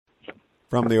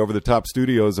From the Over the Top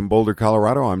Studios in Boulder,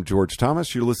 Colorado, I'm George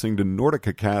Thomas. You're listening to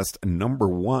Nordica Cast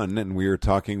 #1, and we are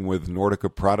talking with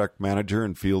Nordica Product Manager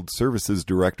and Field Services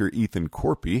Director Ethan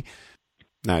Korpi.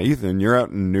 Now, Ethan, you're out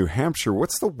in New Hampshire.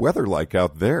 What's the weather like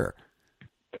out there?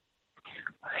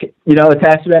 You know, it's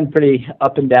actually been pretty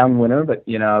up and down winter, but,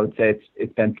 you know, I would say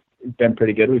it's been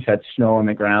pretty good. We've had snow on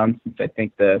the ground since, I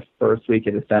think, the first week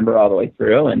of December all the way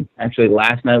through. And actually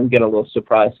last night we got a little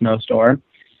surprise snowstorm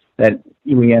that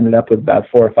we ended up with about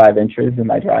 4 or 5 inches in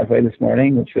my driveway this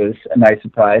morning, which was a nice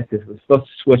surprise because it was supposed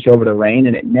to switch over to rain,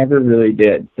 and it never really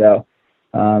did. So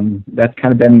that's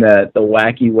kind of been the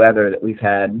wacky weather that we've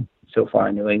had so far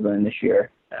in New England this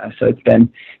year. So it's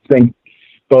been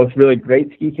both really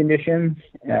great ski conditions,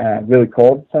 really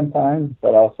cold sometimes,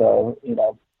 but also, you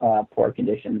know, poor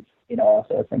conditions, you know,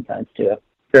 also sometimes too.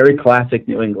 Very classic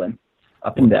New England,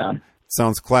 up and down.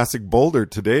 Sounds classic Boulder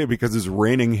today because it's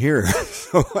raining here.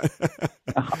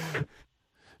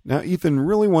 Now, Ethan,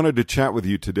 really wanted to chat with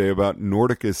you today about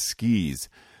Nordica skis.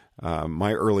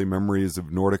 My early memories of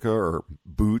Nordica are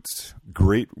boots,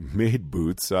 great made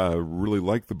boots. Really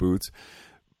like the boots.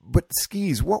 But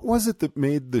skis, what was it that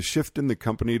made the shift in the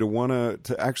company to want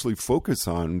to actually focus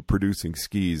on producing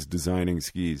skis, designing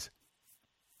skis?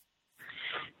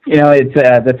 You know,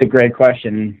 that's a great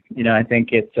question. You know, I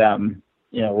think it's,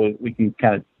 you know, we can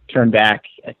kind of turn back.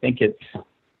 I think it's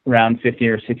around 15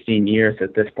 or 16 years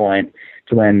at this point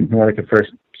to when Nordica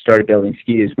first started building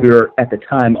skis. We were at the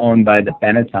time owned by the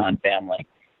Benetton family,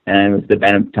 and it was the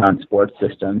Benetton Sports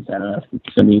Systems. I don't know if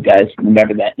some of you guys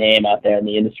remember that name out there in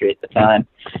the industry at the time.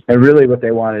 And really what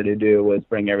they wanted to do was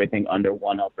bring everything under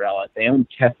one umbrella. They owned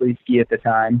Kesley Ski at the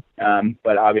time,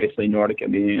 but obviously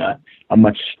Nordica being a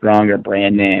much stronger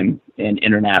brand name in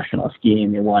international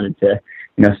skiing, they wanted to,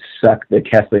 you know, suck the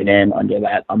Kesley name under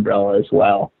that umbrella as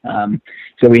well.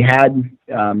 So we had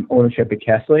ownership of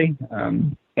Kesley,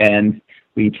 and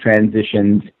we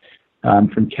transitioned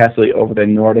from Kesley over to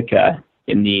Nordica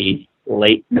in the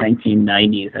late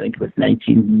 1990s. I think it was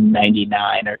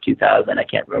 1999 or 2000. I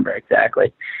can't remember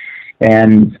exactly.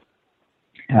 And,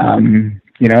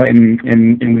 you know,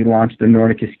 and we launched the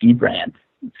Nordica ski brand.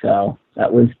 So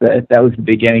that was the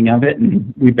beginning of it,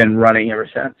 and we've been running ever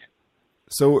since.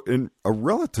 So in a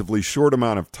relatively short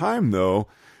amount of time, though,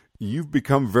 you've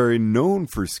become very known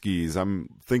for skis. I'm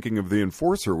thinking of the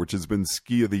Enforcer, which has been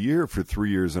Ski of the Year for 3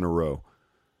 years in a row.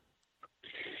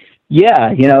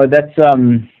 Yeah, you know, that's,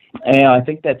 I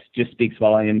think that just speaks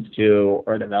volumes to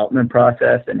our development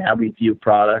process and how we view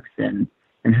products and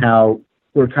how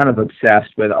we're kind of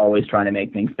obsessed with always trying to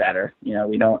make things better. You know,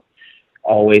 we don't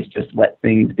always just let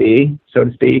things be, so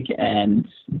to speak. And,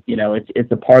 you know,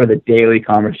 it's a part of the daily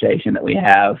conversation that we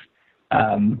have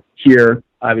here,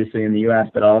 obviously in the U.S.,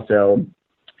 but also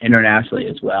internationally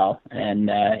as well. And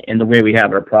in the way we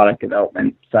have our product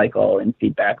development cycle and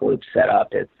feedback loop set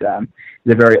up, it's a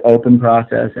very open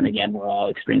process. And again, we're all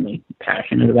extremely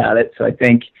passionate about it. So I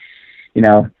think, you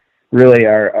know, really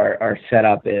our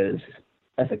setup is,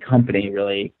 as a company,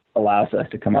 really allows us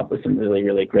to come up with some really,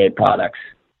 really great products.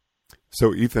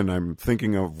 So, Ethan, I'm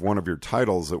thinking of one of your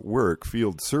titles at work,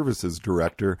 Field Services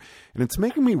Director, and it's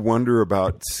making me wonder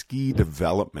about ski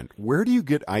development. Where do you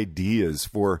get ideas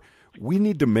for, we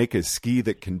need to make a ski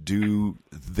that can do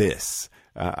this?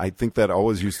 I think that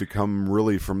always used to come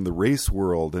really from the race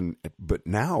world, but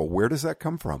now, where does that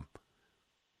come from?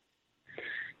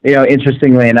 You know,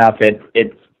 interestingly enough,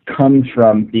 it comes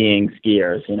from being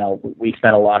skiers. You know, we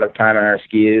spend a lot of time on our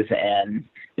skis, and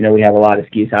you know, we have a lot of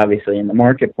skis obviously in the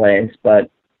marketplace,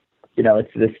 but, you know, it's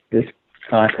this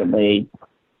constantly,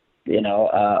 you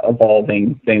know,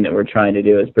 evolving thing that we're trying to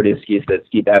do is produce skis that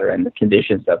ski better in the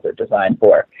conditions that they're designed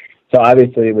for. So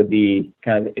obviously with the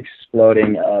kind of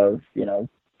exploding of, you know,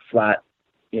 flat,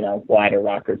 you know, wider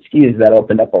rockered skis, that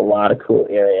opened up a lot of cool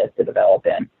areas to develop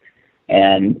in.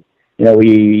 And, you know,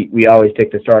 we always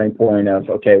take the starting point of,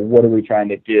 okay, what are we trying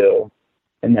to do?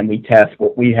 And then we test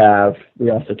what we have.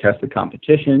 We also test the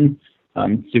competition,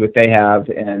 see what they have,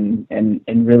 and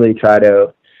really try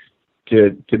to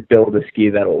build a ski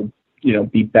that'll, you know,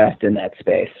 be best in that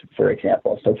space, for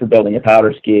example. So if we're building a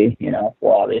powder ski, you know,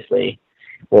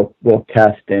 we'll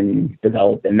test and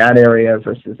develop in that area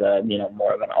versus you know,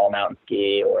 more of an all mountain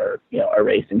ski or, you know, a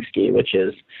racing ski, which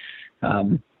is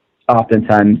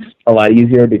oftentimes a lot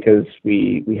easier because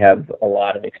we have a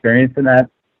lot of experience in that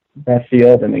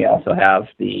field, and we also have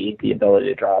the ability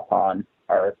to draw upon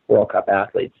our World Cup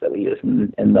athletes that we use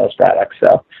in those products.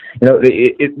 So, you know,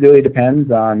 it really depends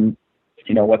on,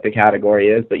 you know, what the category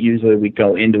is, but usually we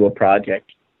go into a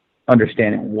project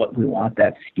understanding what we want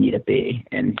that ski to be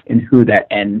and who that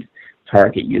end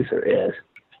target user is.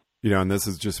 And this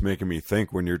is just making me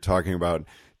think when you're talking about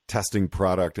testing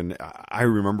product. And I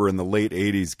remember in the late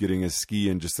 80s getting a ski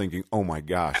and just thinking, oh my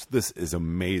gosh, this is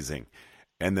amazing.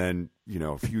 And then,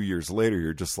 a few years later,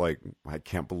 you're just like, I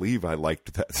can't believe I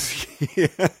liked that ski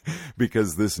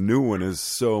because this new one is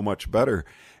so much better.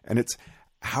 And it's,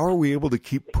 how are we able to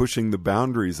keep pushing the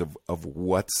boundaries of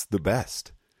what's the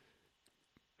best?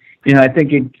 I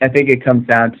think it comes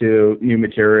down to new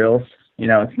materials.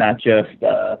 It's not just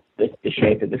the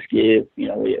shape of the ski.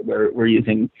 We're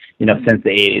using, since the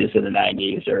 80s or the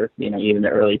 90s or, even the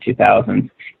early 2000s,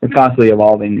 we're constantly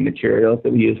evolving the materials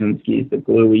that we use in the skis, the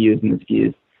glue we use in the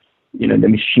skis, the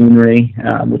machinery,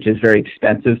 which is very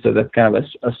expensive. So that's kind of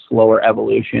a slower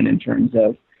evolution in terms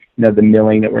of, the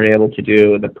milling that we're able to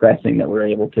do, the pressing that we're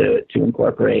able to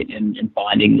incorporate in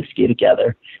bonding the ski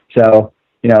together. So,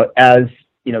 as,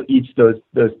 each of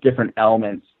those different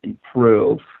elements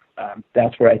improve,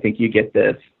 that's where I think you get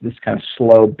this kind of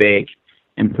slow bake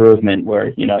improvement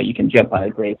where, you can jump on a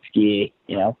great ski,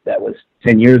 that was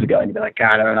 10 years ago and you'd be like,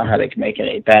 God, I don't know how they can make it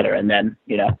any better. And then,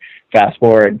 fast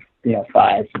forward,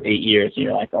 5, 8 years, and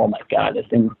you're like, oh my God, that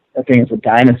thing is a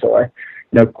dinosaur.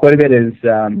 Quite a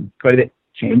bit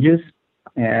changes.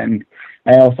 And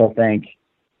I also think,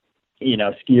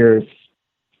 skiers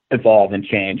evolve and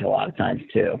change a lot of times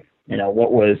too.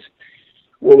 What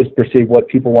was perceived, what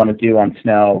people want to do on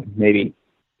snow, maybe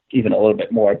even a little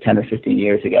bit more 10 or 15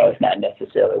 years ago is not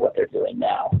necessarily what they're doing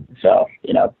now. So,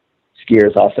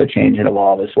 skiers also change and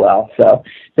evolve as well. So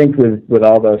I think with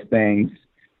all those things,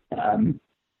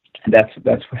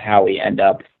 that's how we end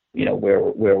up,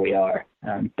 where we are.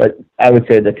 But I would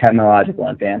say the technological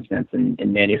advancements in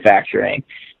manufacturing,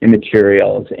 in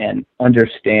materials, and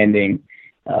understanding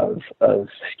of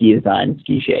ski design and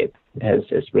ski shape has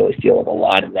really fueled a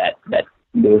lot of that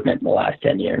movement in the last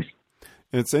 10 years.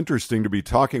 And it's interesting to be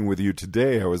talking with you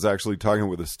today. I was actually talking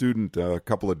with a student a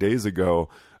couple of days ago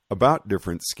about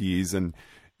different skis, and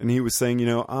he was saying,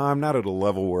 I'm not at a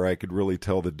level where I could really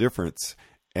tell the difference.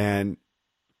 And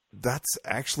that's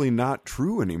actually not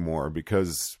true anymore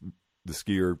because the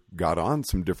skier got on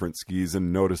some different skis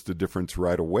and noticed a difference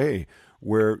right away,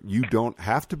 where you don't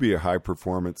have to be a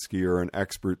high-performance skier or an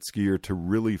expert skier to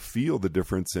really feel the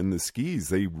difference in the skis.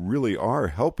 They really are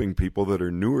helping people that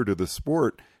are newer to the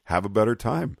sport have a better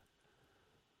time.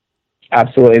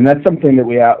 Absolutely, and that's something that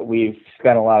we've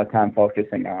spent a lot of time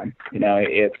focusing on.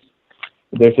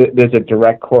 There's a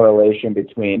direct correlation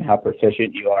between how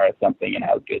proficient you are at something and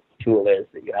how good the tool is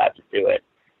that you have to do it.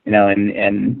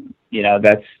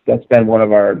 That's been one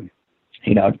of our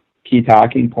key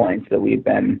talking points that we've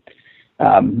been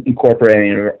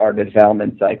incorporating in our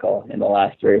development cycle in the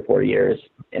last 3 or 4 years,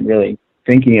 and really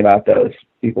thinking about those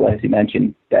people, as you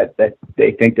mentioned, that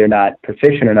they think they're not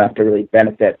proficient enough to really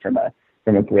benefit from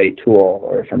a great tool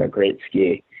or from a great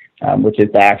ski, which is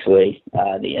actually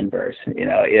the inverse.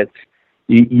 It's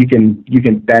you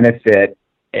can benefit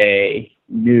a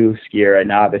new skier, a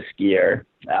novice skier,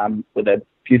 with a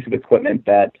piece of equipment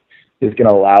that is going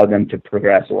to allow them to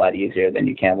progress a lot easier than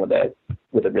you can with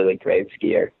a really great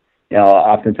skier.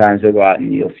 Oftentimes they'll go out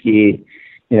and you'll ski,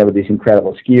 with these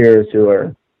incredible skiers who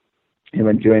are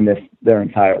doing this their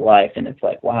entire life, and it's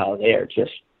like, wow, they are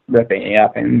just ripping it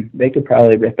up, and they could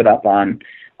probably rip it up on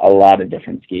a lot of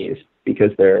different skis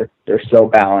because they're so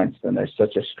balanced and they're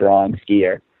such a strong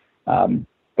skier.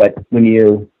 But when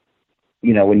you're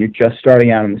just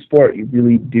starting out in the sport, you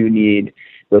really do need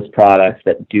those products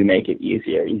that do make it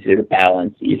easier to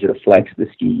balance, easier to flex the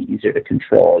ski, easier to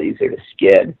control, easier to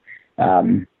skid.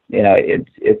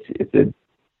 It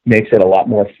makes it a lot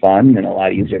more fun and a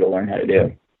lot easier to learn how to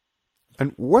do.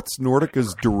 And what's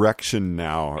Nordica's direction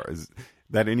now? Is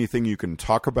that anything you can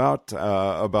talk about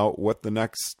what the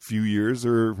next few years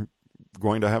are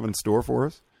going to have in store for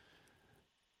us?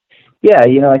 Yeah,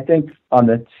 I think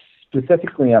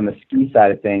specifically on the ski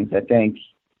side of things, I think,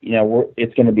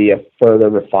 it's going to be a further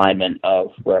refinement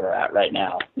of where we're at right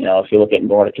now. If you look at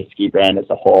Nordica ski brand as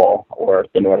a whole, or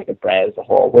the Nordica brand as a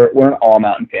whole, we're an all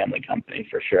mountain family company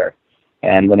for sure.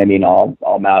 And when I mean all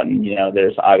mountain,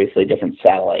 there's obviously different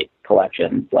satellite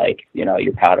collections, like,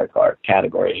 your powder car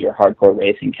category, your hardcore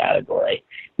racing category.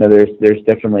 There's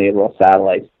definitely little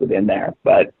satellites within there,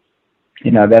 but,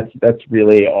 that's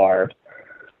really our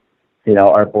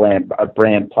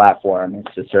brand platform is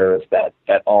to service that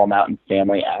all mountain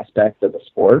family aspect of the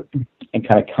sport and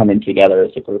kind of coming together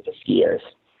as a group of skiers.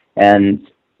 And,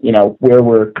 where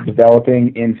we're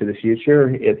developing into the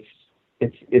future,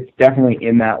 it's definitely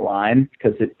in that line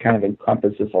because it kind of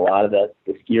encompasses a lot of the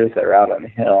skiers that are out on the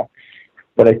hill.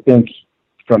 But I think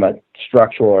from a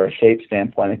structural or a shape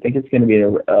standpoint, I think it's going to be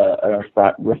a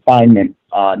refinement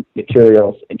on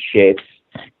materials and shapes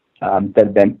that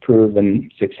have been proven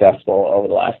successful over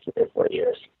the last 3 or 4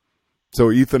 years. So,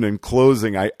 Ethan, in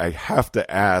closing, I have to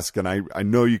ask, and I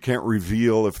know you can't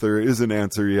reveal if there is an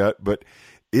answer yet, but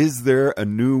is there a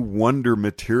new wonder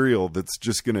material that's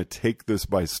just going to take this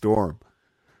by storm?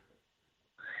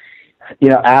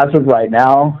 As of right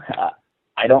now,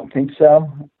 I don't think so.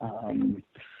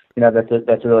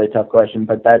 That's a really tough question,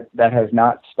 but that has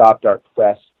not stopped our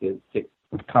quest to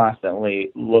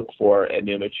constantly look for a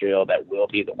new material that will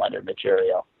be the wonder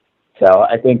material. So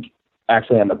I think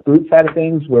actually on the boot side of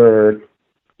things, where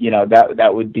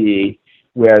that would be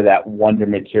where that wonder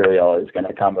material is going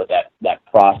to come, with that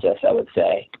process, I would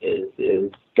say, is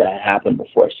going to happen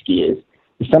before skis.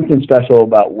 There's something special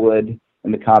about wood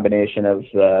and the combination of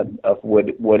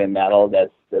wood and metal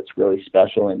that's really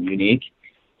special and unique.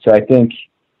 So I think,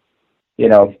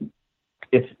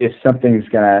 if something's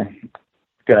gonna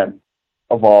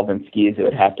evolve in skis, it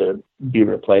would have to be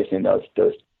replacing those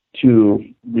two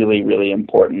really, really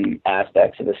important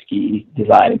aspects of the ski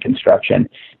design and construction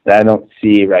that I don't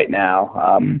see right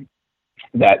now,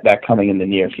 that coming in the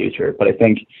near future. But I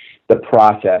think the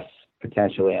process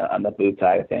potentially on the boot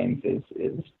side of things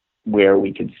is where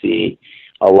we could see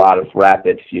a lot of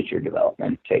rapid future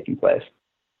development taking place.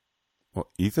 Well,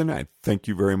 Ethan, I thank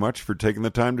you very much for taking the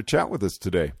time to chat with us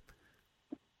today.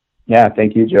 Yeah,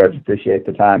 thank you, George. Appreciate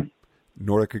the time.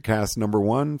 Nordica Cast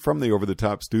 #1 from the Over the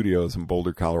Top Studios in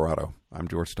Boulder, Colorado. I'm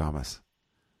George Thomas.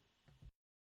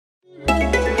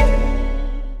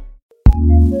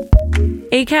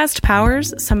 Acast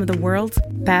powers some of the world's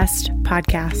best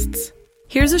podcasts.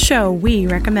 Here's a show we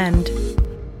recommend.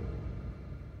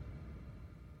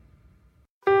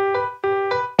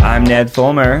 I'm Ned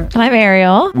Fulmer. And I'm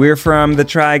Ariel. We're from The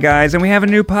Try Guys, and we have a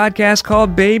new podcast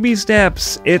called Baby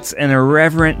Steps. It's an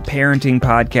irreverent parenting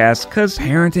podcast because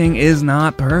parenting is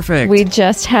not perfect. We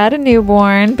just had a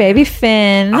newborn, baby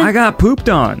Finn. I got pooped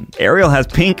on. Ariel has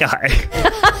pink eye.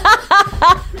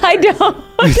 I don't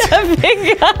have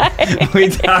pink eye. We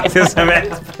talk to some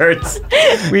experts.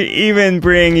 We even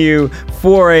bring you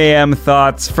 4 a.m.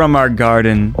 thoughts from our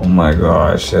garden. Oh my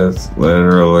gosh, it's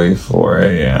literally 4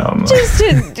 a.m. Just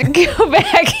to go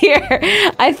back here,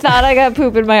 I thought I got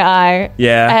poop in my eye.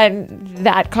 Yeah. And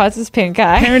that causes pink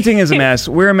eye. Parenting is a mess.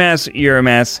 We're a mess. You're a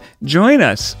mess. Join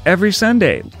us every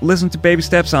Sunday. Listen to Baby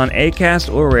Steps on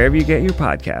Acast or wherever you get your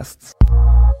podcasts.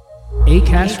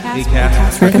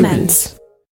 Acast recommends.